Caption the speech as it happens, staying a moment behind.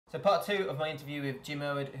So part two of my interview with Jim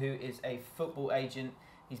Erwood, who is a football agent.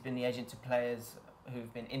 He's been the agent to players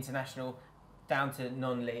who've been international down to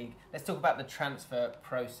non-league. Let's talk about the transfer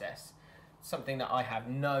process. Something that I have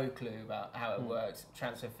no clue about how it works.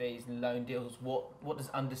 Transfer fees, loan deals, what does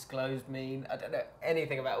undisclosed mean? I don't know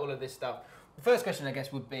anything about all of this stuff. The first question, I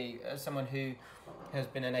guess, would be, as someone who has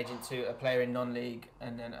been an agent to a player in non-league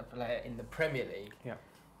and then a player in the Premier League,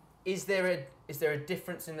 is there a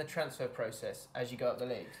difference in the transfer process as you go up the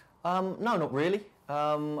leagues? No, not really.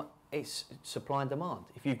 It's supply and demand.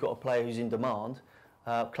 If you've got a player who's in demand,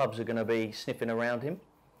 clubs are going to be sniffing around him,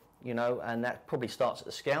 you know, and that probably starts at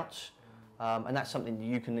the scouts, and that's something that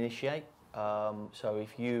you can initiate. So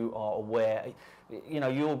if you are aware, you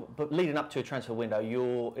know, but leading up to a transfer window,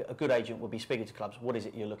 a good agent will be speaking to clubs. What is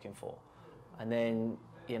it you're looking for? And then,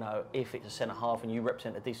 you know, if it's a centre half and you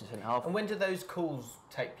represent a decent centre half. And when do those calls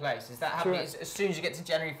take place? Is that happening as soon as you get to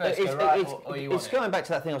January 1st? It's going back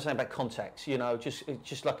to that thing I was saying about contacts. You know,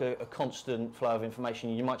 just like a constant flow of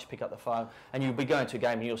information. You might just pick up the phone and you'll be going to a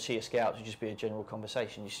game and you'll see a scout. It'll just be a general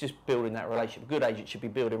conversation. It's just building that relationship. A good agent should be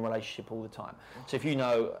building relationship all the time. So if you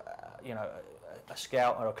know, a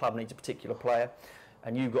scout or a club needs a particular player,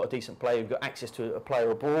 and you've got a decent player, you've got access to a player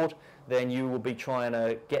abroad, then you will be trying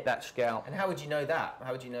to get that scout. And how would you know that?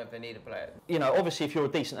 How would you know if they need a player? You know, obviously if you're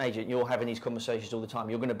a decent agent, you're having these conversations all the time.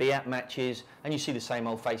 You're going to be at matches and you see the same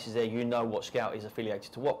old faces there. You know what scout is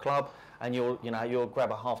affiliated to what club, and you'll grab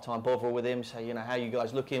a half-time bother with him, say, you know, how are you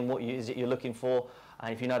guys looking? What is it you're looking for?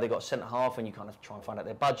 And if you know they've got a centre half, and you kind of try and find out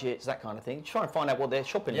their budgets, that kind of thing. Try and find out what their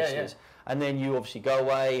shopping list is. And then you obviously go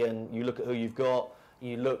away and you look at who you've got.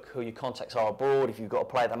 You look who your contacts are abroad. If you've got a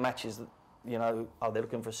player that matches, you know, they're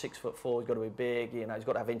looking for a 6'4", he's got to be big, you know, he's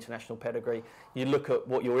got to have international pedigree. You look at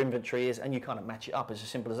what your inventory is and you kind of match it up. It's as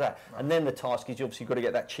simple as that. Right. And then the task is you obviously got to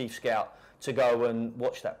get that chief scout to go and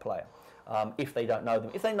watch that player. If they don't know them.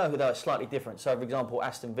 If they know who they are, it's slightly different. So, for example,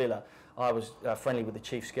 Aston Villa, I was friendly with the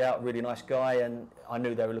chief scout, really nice guy, and I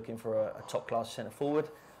knew they were looking for a top-class centre-forward.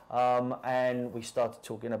 And we started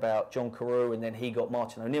talking about John Carew, and then he got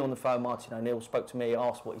Martin O'Neill on the phone. Martin O'Neill spoke to me,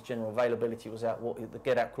 asked what his general availability was at, what the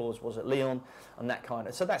get-out clause was at Lyon, and that kind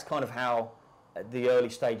of. So that's kind of how the early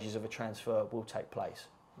stages of a transfer will take place.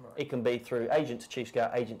 Right. It can be through agent to chief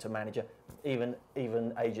scout, agent to manager, even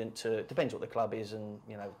agent to, depends what the club is, and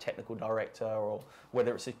you know, technical director, or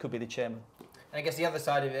whether it could be the chairman. And I guess the other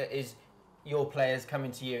side of it is your players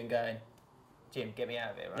coming to you and going, Jim, get me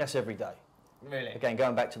out of here, right? That's every day. Really? Again,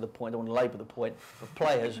 going back to the point, I want to labour the point, the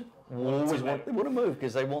players always want to move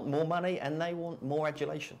because they want more money and they want more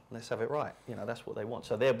adulation. Let's have it right. You know, that's what they want.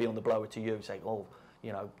 So they'll be on the blower to you, say, oh,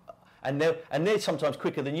 you know, and they're sometimes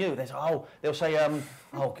quicker than you. They'll say,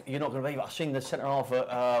 oh, you're not going to believe it. I've seen the centre half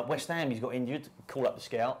at West Ham, he's got injured. Call up the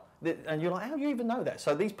scout. And you're like, how do you even know that?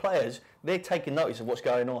 So these players, they're taking notice of what's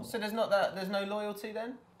going on. So there's no loyalty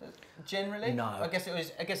then, generally. No. I guess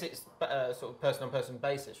it's sort of person-on-person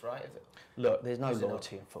basis, right? Is it? Look, there's no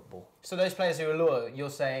loyalty in football. So those players who are loyal, you're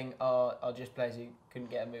saying are just players who couldn't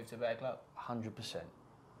get a move to a better club. 100%,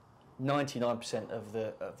 99% of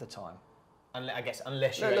the time. I guess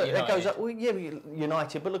unless you're United. United. It goes up, well, yeah,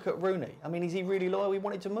 United, but look at Rooney. I mean, is he really loyal? He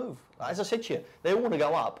wanted to move. As I said to you, they all want to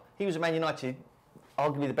go up. He was at Man United,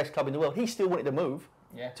 arguably the best club in the world. He still wanted to move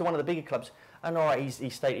to one of the bigger clubs. And all right, he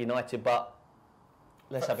stayed at United, but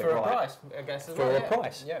let's have it right. For a price, I guess, as well. For a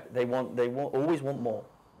price. Yeah. They always want more.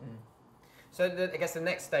 Mm. So I guess the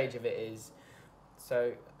next stage of it is,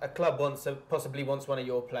 so a club possibly wants one of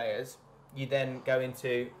your players. You then go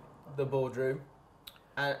into the boardroom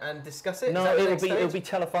and discuss it. No, it'll be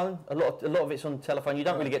telephone. A lot of it's on telephone. You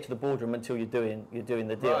don't really get to the boardroom until you're doing the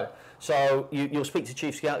deal. Right. So you'll speak to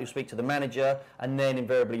chief scout, you'll speak to the manager, and then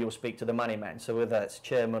invariably you'll speak to the money man. So whether that's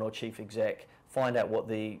chairman or chief exec, find out what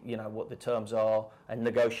the terms are and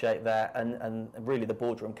negotiate that. And really the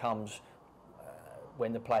boardroom comes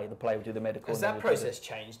when the player will do the medical. Has that process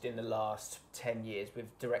changed in the last 10 years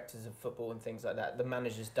with directors of football and things like that? The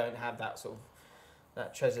managers don't have that sort of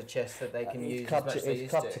that treasure chest that they can use as much as they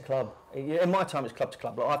used to. It's club to club. In my time, it's club to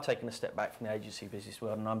club. Like, I've taken a step back from the agency business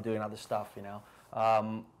world and I'm doing other stuff, you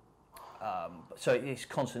know. So it's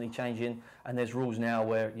constantly changing, and there's rules now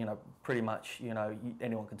where, you know, pretty much, you know,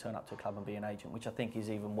 anyone can turn up to a club and be an agent, which I think is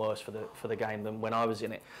even worse for the game than when I was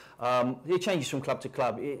in it. It changes from club to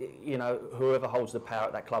club. You know, whoever holds the power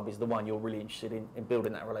at that club is the one you're really interested in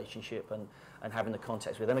building that relationship and having the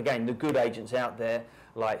contacts with. And again, the good agents out there,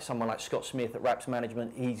 like someone like Scott Smith at Raps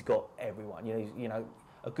Management, he's got everyone. You know,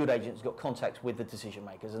 a good agent's got contacts with the decision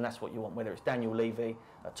makers, and that's what you want. Whether it's Daniel Levy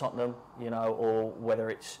at Tottenham, you know, or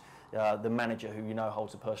whether it's the manager who you know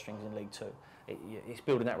holds the purse strings in League Two. It's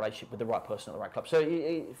building that relationship with the right person at the right club. So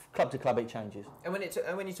club to club it changes. And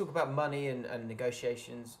when you talk about money and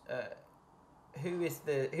negotiations, who is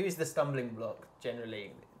the stumbling block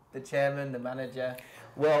generally? The chairman, the manager.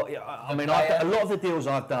 Well, I mean, a lot of the deals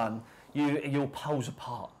I've done, you'll pulls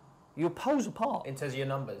apart. You'll pulls apart in terms of your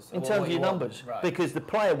numbers. In terms of your numbers, right. Because the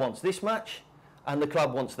player wants this much, and the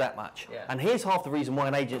club wants that much. Yeah. And here's half the reason why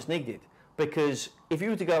an agent's needed. Because if you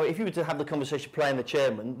were to have the conversation playing the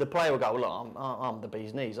chairman, the player will go, well, look, I'm the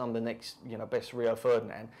bee's knees, I'm the next, best Rio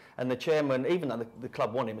Ferdinand, and the chairman, even though the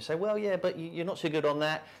club want him, will say, well, yeah, but you're not so good on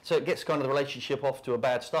that. So it gets kind of the relationship off to a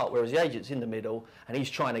bad start. Whereas the agent's in the middle, and he's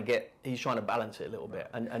trying to balance it a little bit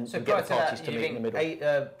and so get the parties to meet in the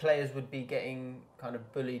middle. Players would be getting kind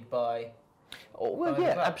of bullied by. Oh, well,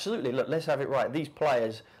 yeah, absolutely. Look, let's have it right. These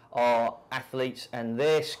players are athletes, and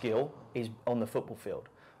their skill is on the football field,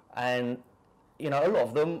 and a lot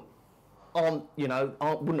of them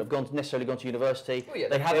wouldn't have necessarily gone to university. Well, yeah,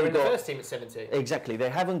 they haven't got the first team at 17. Exactly, they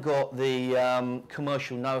haven't got the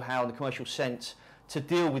commercial know-how and the commercial sense to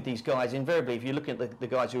deal with these guys. Invariably, if you're looking at the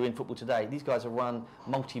guys who are in football today, these guys have run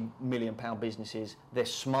multi-million-pound businesses. They're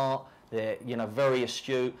smart. They're very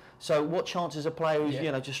astute. So what chances a player who's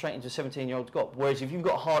just straight into 17-year-old got? Whereas if you've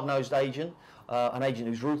got a hard-nosed agent, an agent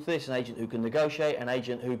who's ruthless, an agent who can negotiate, an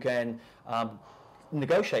agent who can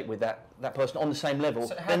negotiate with that person on the same level,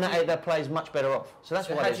 so then that player's much better off. So that's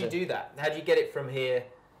why. How do you do that? How do you get it from here?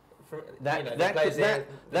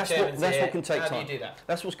 That's what can take time. How do you do that?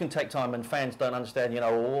 That's what can take time, and fans don't understand.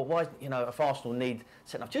 Why if Arsenal need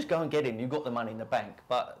setting up, just go and get him. You've got the money in the bank.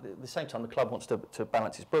 But at the same time, the club wants to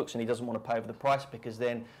balance his books, and he doesn't want to pay over the price because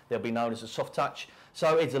then they'll be known as a soft touch.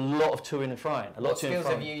 So it's a lot of to-in and fro-in. What skills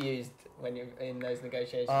have you used when you're in those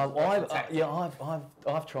negotiations? I've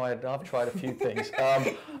tried a few things.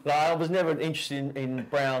 I was never interested in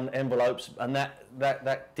brown envelopes, and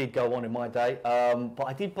that did go on in my day. But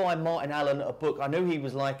I did buy Martin Allen a book. I knew he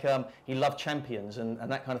was he loved champions and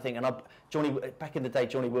that kind of thing. And back in the day,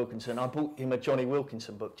 Johnny Wilkinson, I bought him a Johnny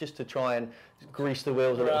Wilkinson book just to try and grease the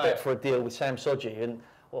wheels a little bit for a deal with Sam Sodji, and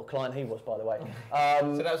what a client he was, by the way.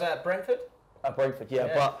 So that was at Brentford? At Brentford,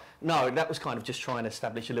 yeah. But no, that was kind of just trying to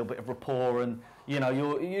establish a little bit of rapport, and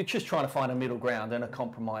you're just trying to find a middle ground and a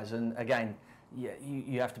compromise. And again,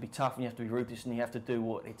 you have to be tough, and you have to be ruthless, and you have to do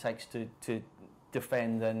what it takes to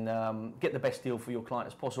defend and get the best deal for your client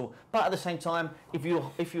as possible. But at the same time, if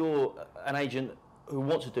you're an agent who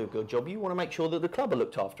wants to do a good job, you want to make sure that the club are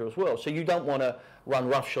looked after as well. So you don't want to run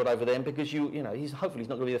roughshod over them because hopefully he's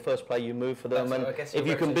not going to be the first player you move for them. And if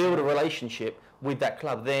you can build a relationship with that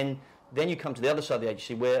club, then you come to the other side of the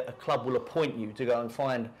agency where a club will appoint you to go and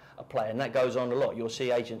find a player, and that goes on a lot. You'll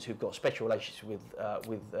see agents who've got special relationships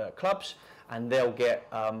with clubs, and they'll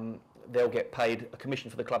get paid a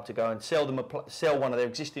commission for the club to go and sell one of their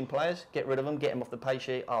existing players, get rid of them, get them off the pay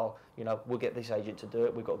sheet. We'll get this agent to do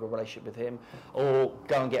it. We've got a good relationship with him, or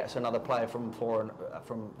go and get us another player from foreign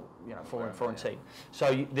team.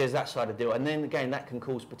 So there's that side of the deal, and then again that can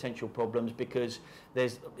cause potential problems because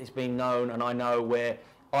it's been known, and I know where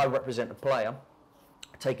I represent a player,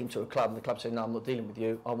 take him to a club, and the club say, no, I'm not dealing with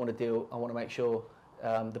you. I want to make sure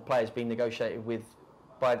the player's been negotiated with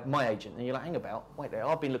by my agent. And you're like, hang about, wait there,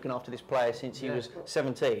 I've been looking after this player since he was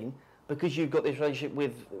 17, because you've got this relationship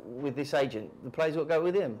with this agent, the player's got to go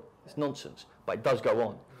with him. It's nonsense, but it does go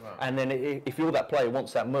on. Right. And then if you're that player who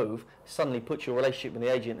wants that move, suddenly puts your relationship with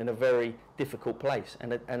the agent in a very difficult place.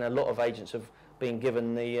 And a lot of agents have been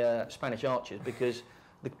given the Spanish arches because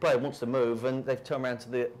the player wants to move, and they've turned around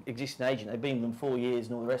to the existing agent. They've been with them 4 years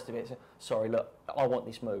and all the rest of it. So, sorry, look, I want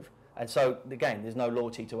this move. And so, again, there's no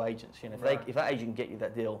loyalty to agents. If that agent can get you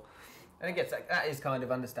that deal. And I guess that is kind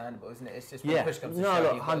of understandable, isn't it? It's just when push comes to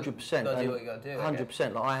shove, 100%. You've got to do what you got to do.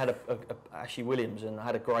 100%. Like I had Ashley Williams, and I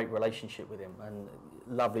had a great relationship with him, and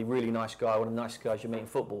lovely, really nice guy, one of the nicest guys you meet in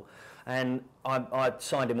football. And I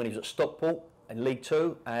signed him when he was at Stockport in League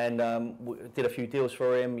Two, and did a few deals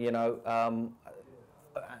for him,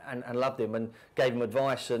 and loved him and gave him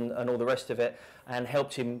advice and all the rest of it, and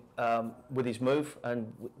helped him with his move.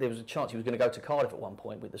 And there was a chance he was going to go to Cardiff at one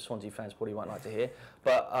point, with the Swansea fans probably won't like to hear.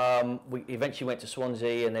 But we eventually went to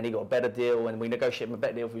Swansea, and then he got a better deal, and we negotiated him a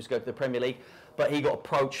better deal if he was to go to the Premier League. But he got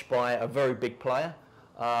approached by a very big player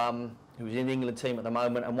who was in the England team at the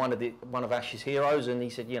moment, and one of Ash's heroes, and he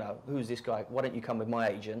said, who's this guy? Why don't you come with my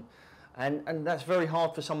agent? And that's very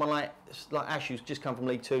hard for someone like Ash, who's just come from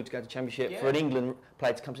League Two to go to Championship, for an England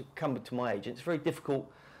player to come to my agent. It's a very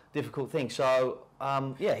difficult thing. So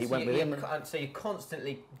Yeah, he went with him. So you're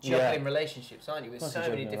constantly juggling relationships, aren't you, with so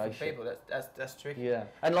many different people? That's tricky. Yeah,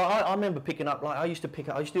 and like I remember picking up. Like I used to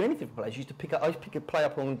do anything for players. I used to pick a player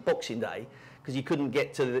up on Boxing Day because he couldn't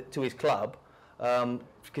get to his club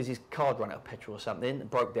because his card ran out of petrol or something, and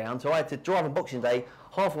broke down. So I had to drive on Boxing Day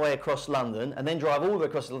halfway across London, and then drive all the way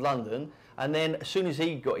across to London. And then as soon as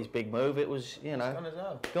he got his big move, it was,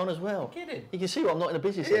 gone as well. You're kidding. You can see why I'm not in the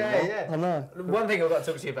business anymore. Yeah. I know. One thing I've got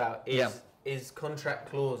to talk to you about is contract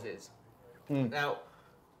clauses. Now,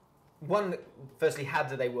 firstly, how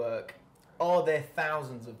do they work? Are there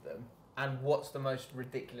thousands of them? And what's the most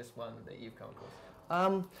ridiculous one that you've come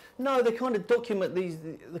across? No, they kind of document these.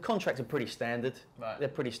 The contracts are pretty standard. Right. They're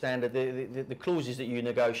pretty standard. The clauses that you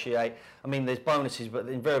negotiate. I mean, there's bonuses, but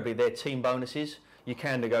invariably they're team bonuses. You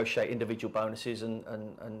can negotiate individual bonuses, and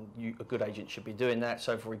a good agent should be doing that.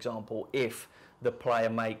 So, for example, if the player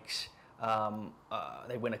makes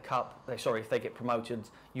they win a cup, if they get promoted,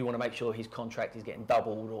 you want to make sure his contract is getting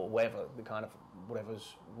doubled or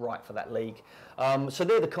whatever's right for that league. So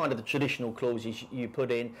they're the traditional clauses you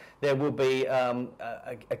put in. There will be a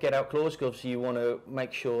get-out clause, because obviously you want to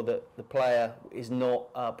make sure that the player is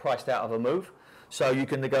not priced out of a move. So you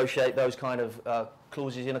can negotiate those kind of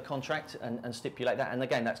clauses in a contract and stipulate that. And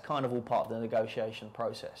again, that's kind of all part of the negotiation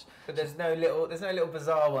process. But there's no little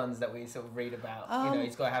bizarre ones that we sort of read about.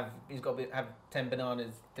 He's got to have 10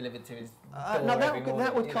 bananas delivered to his door no, every morning.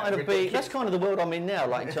 That would kind of be. That's kind of the world I'm in now.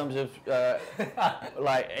 Like in terms of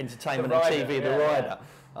like entertainment and TV, the rider.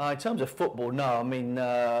 In terms of football, no. I mean,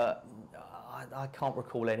 I can't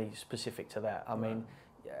recall any specific to that. I mean,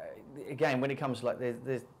 again, when it comes to like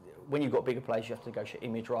there's when you've got bigger players, you have to negotiate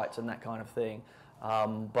image rights and that kind of thing.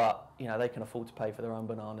 But they can afford to pay for their own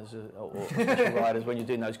bananas or special riders when you're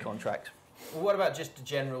doing those contracts. Well, what about just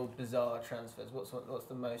general bizarre transfers? What's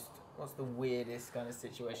the weirdest kind of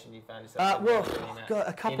situation you found yourself got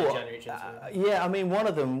a couple. I mean, one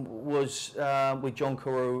of them was with John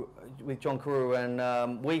Carew.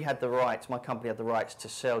 And we had the rights. My company had the rights to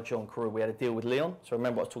sell John Carew. We had a deal with Leon. So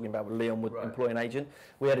remember what I was talking about with Leon would employ an agent.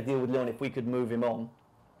 We had a deal with Leon. If we could move him on,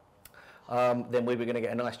 then we were going to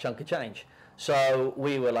get a nice chunk of change. So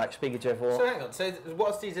we were like speaking to everyone. So hang on. So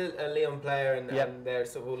whilst he's a Leon player and they're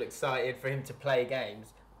sort of all excited for him to play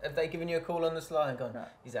games, have they given you a call on the sly and gone,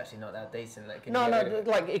 he's actually not that decent? Like,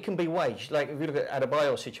 like it can be waged. Like if you look at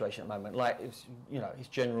Adebayo's situation at the moment, like it's, his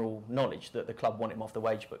general knowledge that the club want him off the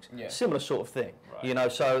wage books. Yeah. Similar sort of thing.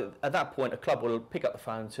 Right. So at that point, a club will pick up the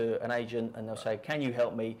phone to an agent and they'll say, can you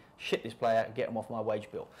help me ship this player and get him off my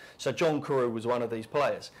wage bill? So John Carew was one of these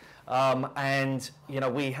players. And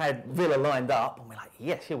we had Villa lined up, and we're like,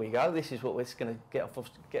 yes, here we go. This is what we're going to get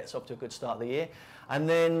us off to a good start of the year. And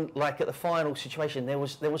then, like at the final situation, there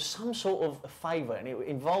was some sort of a favour, and it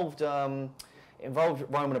involved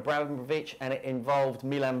Roman Abramovich, and it involved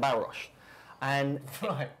Milan Baros, and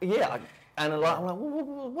And I'm like,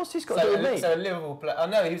 what's this got to do with me? So Liverpool player. Oh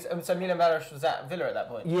no, so Milan Baros was at Villa at that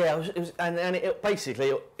point. Yeah, it was and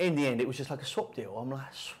basically in the end it was just like a swap deal. I'm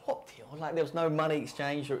like, swap deal? Like there was no money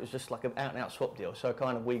exchange, or it was just like an out and out swap deal. So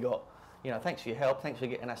kind of we got, thanks for your help, thanks for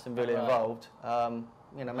getting Aston Villa involved.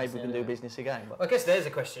 Maybe we can do business again. But I guess there's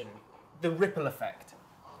a question: the ripple effect.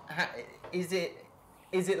 Is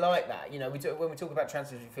it like that? When we talk about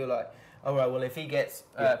transfers, we feel like, oh right, well if he gets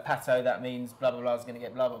Pato, that means blah blah blah is going to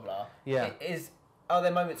get blah blah blah. Yeah. Are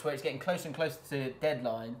there moments where it's getting closer and closer to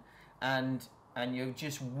deadline, and you're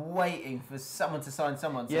just waiting for someone to sign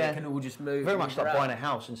someone so they can all just move? Very much like buying a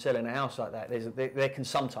house and selling a house like that. There can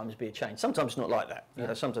sometimes be a change. Sometimes it's not like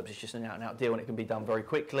that. Sometimes it's just an out and out deal and it can be done very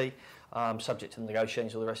quickly, subject to the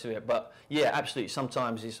negotiations, all the rest of it. But yeah, absolutely.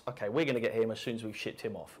 Sometimes it's okay. We're going to get him as soon as we've shipped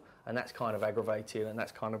him off, and that's kind of aggravating, and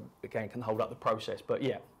that's kind of again can hold up the process. But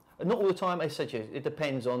yeah. Not all the time, as I said, it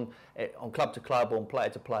depends on club to club or on player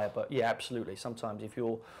to player. But yeah, absolutely. Sometimes if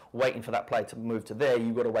you're waiting for that player to move to there,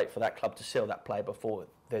 you've got to wait for that club to sell that player before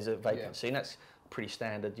there's a vacancy. And that's pretty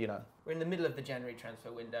standard, We're in the middle of the January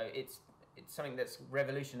transfer window. It's something that's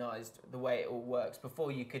revolutionised the way it all works.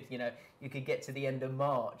 Before you could get to the end of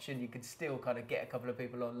March and you could still kind of get a couple of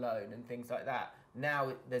people on loan and things like that.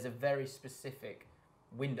 Now there's a very specific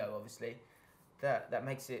window, obviously. That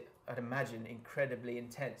makes it, I'd imagine, incredibly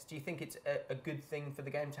intense. Do you think it's a good thing for the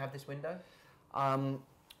game to have this window?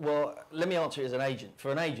 Well, let me answer it as an agent.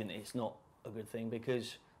 For an agent, it's not a good thing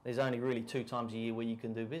because there's only really 2 times a year where you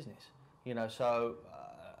can do business. So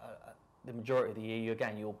the majority of the year,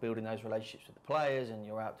 you're building those relationships with the players and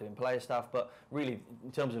you're out doing player stuff. But really,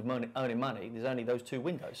 in terms of earning money, there's only those 2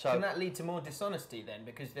 windows. So can that lead to more dishonesty then?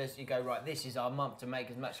 Because you go, right, this is our month to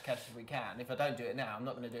make as much cash as we can. If I don't do it now, I'm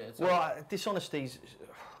not going to do it at all. Well, dishonesty's,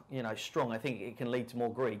 strong. I think it can lead to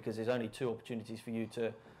more greed because there's only 2 opportunities for you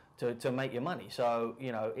to make your money. So,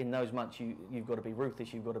 in those months you've got to be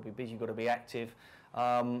ruthless, you've got to be busy, you've got to be active.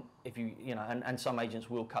 If and some agents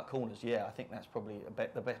will cut corners. Yeah, I think that's probably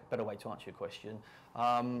the better way to answer your question.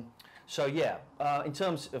 In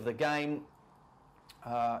terms of the game,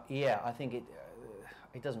 I think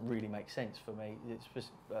it doesn't really make sense for me.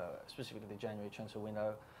 Specifically the January transfer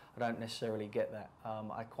window, I don't necessarily get that.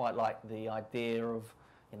 I quite like the idea of,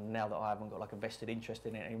 now that I haven't got like a vested interest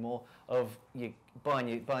in it anymore, of you buying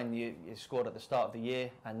your squad at the start of the year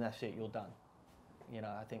and that's it, you're done.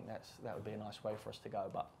 I think that would be a nice way for us to go,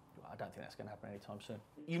 but I don't think that's going to happen anytime soon.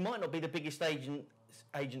 You might not be the biggest agent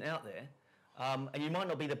out there, and you might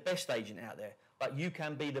not be the best agent out there, but you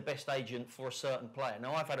can be the best agent for a certain player.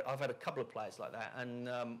 Now, I've had a couple of players like that, and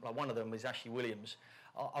like one of them was Ashley Williams.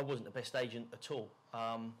 I wasn't the best agent at all.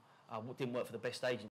 I didn't work for the best agent.